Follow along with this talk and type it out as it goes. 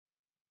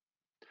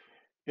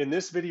In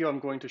this video, I'm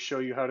going to show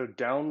you how to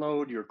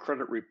download your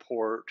credit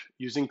report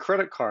using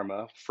Credit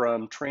Karma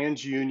from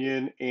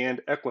TransUnion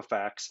and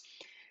Equifax.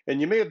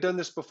 And you may have done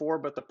this before,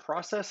 but the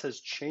process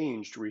has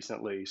changed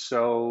recently.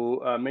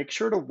 So make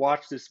sure to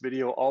watch this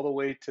video all the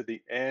way to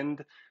the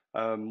end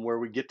where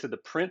we get to the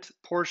print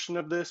portion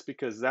of this,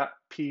 because that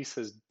piece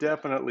has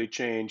definitely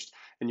changed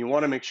and you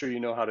want to make sure you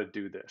know how to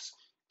do this.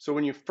 So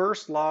when you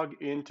first log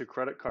into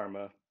Credit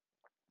Karma,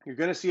 you're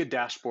going to see a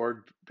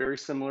dashboard very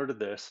similar to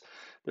this.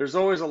 There's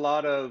always a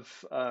lot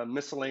of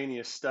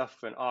miscellaneous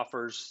stuff and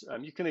offers.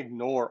 You can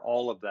ignore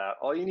all of that.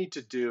 All you need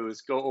to do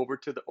is go over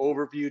to the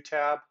Overview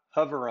tab,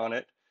 hover on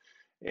it,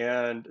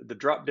 and the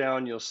drop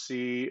down you'll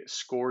see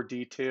Score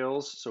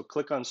Details. So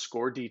click on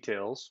Score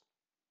Details.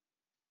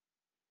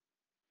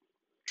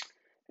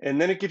 And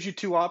then it gives you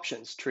two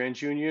options,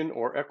 TransUnion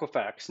or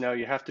Equifax. Now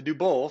you have to do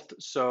both,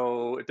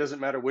 so it doesn't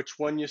matter which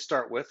one you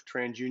start with.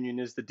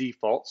 TransUnion is the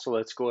default, so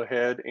let's go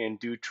ahead and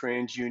do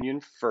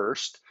TransUnion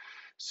first.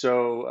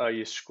 So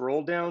you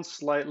scroll down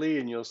slightly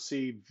and you'll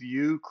see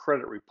View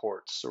Credit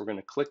Reports. So we're going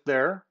to click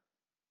there.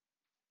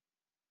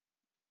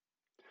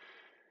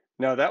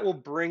 Now that will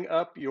bring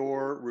up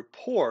your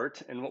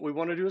report, and what we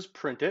want to do is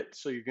print it.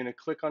 So you're going to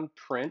click on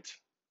Print.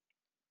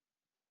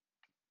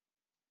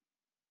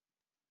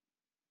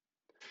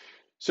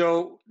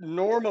 So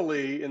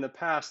normally in the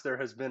past, there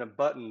has been a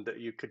button that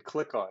you could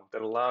click on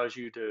that allows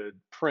you to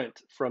print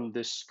from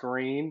this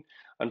screen.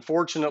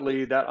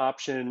 Unfortunately, that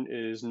option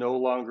is no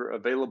longer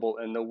available.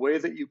 And the way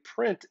that you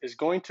print is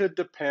going to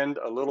depend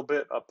a little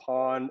bit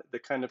upon the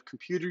kind of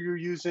computer you're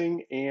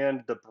using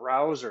and the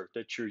browser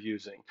that you're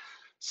using.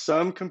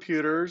 Some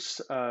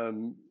computers,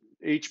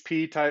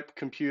 HP type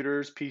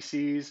computers,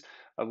 PCs,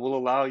 will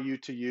allow you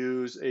to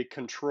use a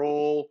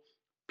Control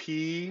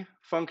P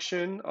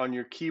function on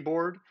your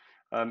keyboard,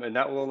 and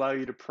that will allow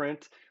you to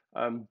print.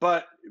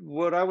 But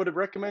what I would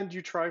recommend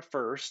you try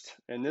first,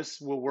 and this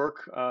will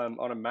work on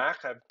a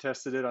Mac. I've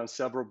tested it on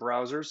several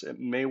browsers. It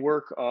may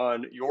work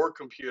on your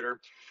computer.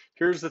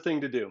 Here's the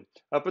thing to do.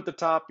 Up at the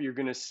top, you're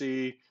going to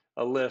see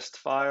a list: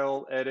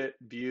 File, Edit,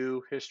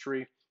 View,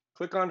 History.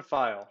 Click on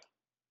File,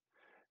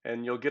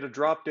 and you'll get a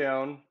drop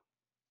down.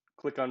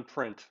 Click on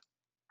Print.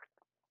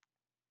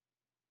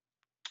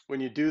 When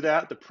you do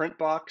that, the print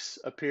box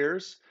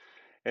appears.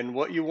 And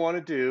what you want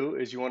to do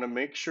is you want to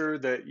make sure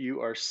that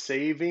you are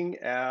saving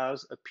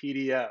as a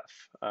PDF.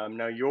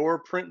 Now, your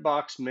print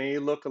box may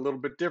look a little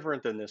bit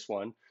different than this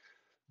one,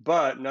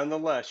 but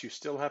nonetheless, you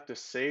still have to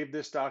save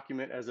this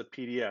document as a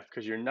PDF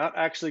because you're not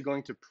actually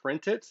going to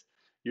print it.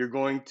 You're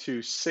going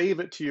to save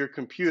it to your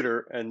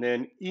computer and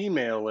then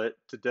email it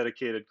to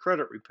Dedicated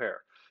Credit Repair.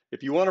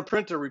 If you want to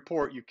print a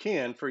report, you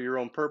can for your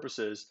own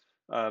purposes,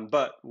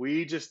 but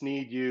we just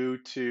need you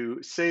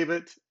to save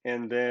it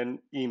and then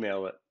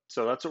email it.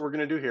 So that's what we're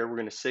going to do here. We're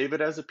going to save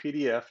it as a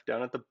PDF.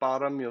 Down at the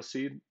bottom, you'll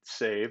see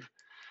Save.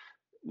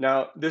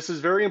 Now, this is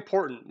very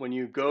important. When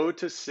you go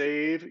to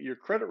save your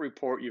credit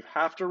report, you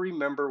have to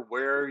remember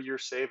where you're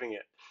saving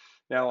it.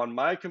 Now, on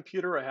my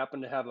computer, I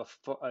happen to have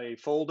a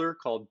folder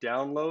called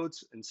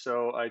Downloads, and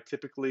so I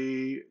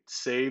typically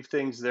save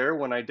things there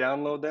when I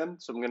download them.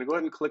 So I'm going to go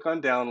ahead and click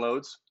on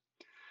Downloads.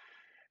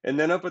 And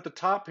then up at the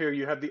top here,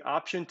 you have the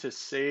option to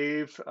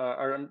save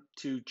or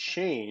to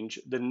change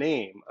the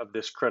name of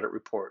this credit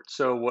report.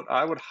 So what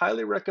I would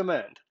highly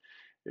recommend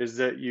is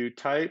that you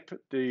type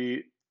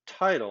the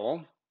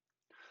title.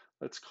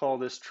 Let's call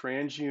this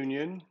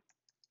TransUnion,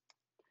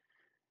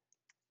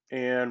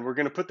 and we're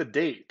going to put the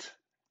date.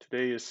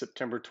 Today is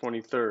September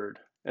 23rd.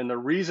 And the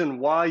reason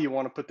why you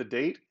want to put the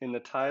date in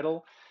the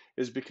title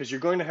is because you're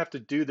going to have to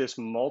do this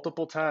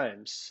multiple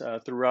times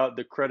throughout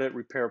the credit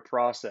repair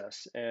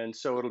process. And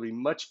so it'll be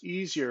much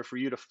easier for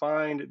you to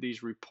find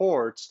these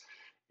reports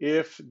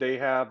if they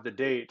have the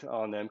date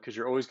on them, because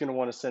you're always going to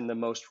want to send the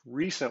most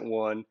recent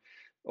one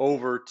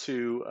over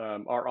to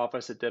our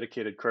office at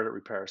Dedicated Credit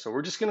Repair. So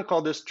we're just going to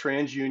call this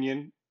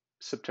TransUnion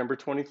September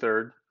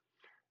 23rd,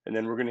 and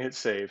then we're going to hit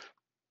save.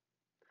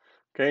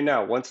 Okay,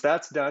 now once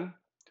that's done,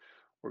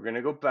 we're going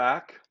to go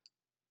back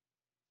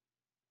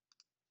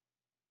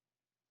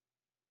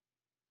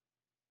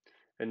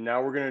and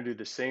now we're going to do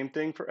the same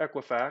thing for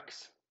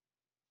Equifax.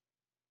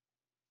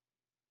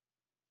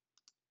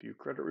 View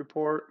credit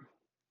report,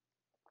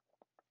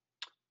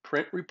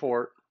 print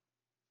report,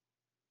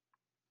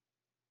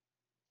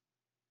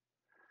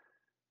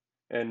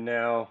 and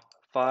now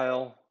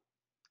file,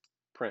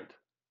 print.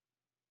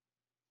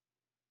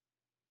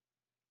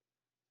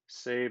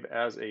 Save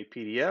as a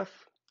PDF.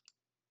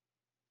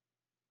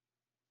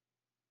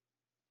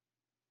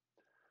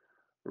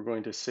 We're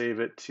going to save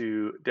it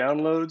to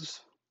downloads.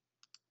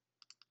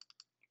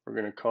 We're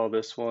going to call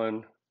this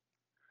one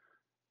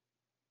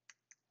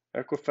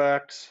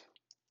Equifax,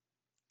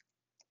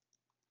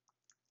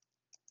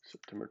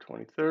 September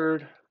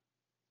 23rd.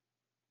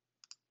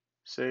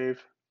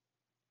 Save.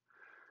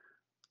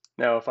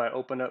 Now if I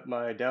open up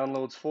my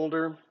downloads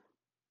folder,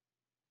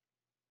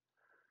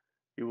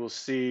 you will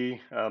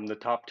see the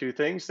top two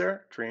things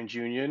there: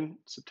 TransUnion,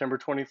 September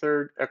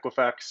 23rd,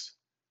 Equifax,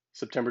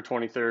 September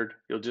 23rd.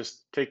 You'll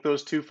just take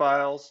those two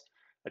files,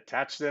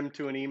 attach them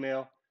to an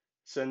email,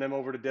 send them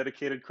over to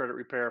Dedicated Credit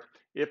Repair.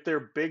 If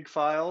they're big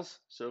files,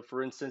 so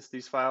for instance,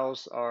 these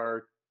files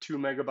are 2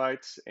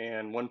 megabytes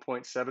and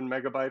 1.7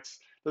 megabytes,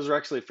 those are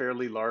actually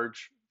fairly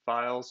large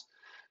files.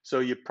 So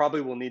you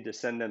probably will need to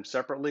send them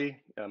separately.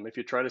 If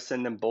you try to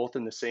send them both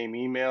in the same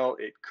email,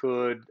 it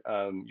could,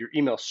 your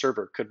email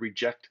server could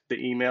reject the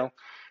email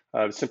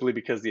simply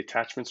because the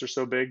attachments are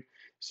so big.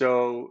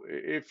 So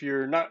if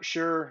you're not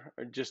sure,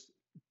 just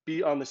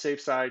be on the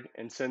safe side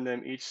and send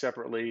them each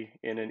separately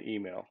in an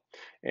email.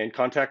 And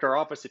contact our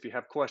office if you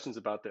have questions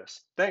about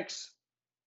this. Thanks.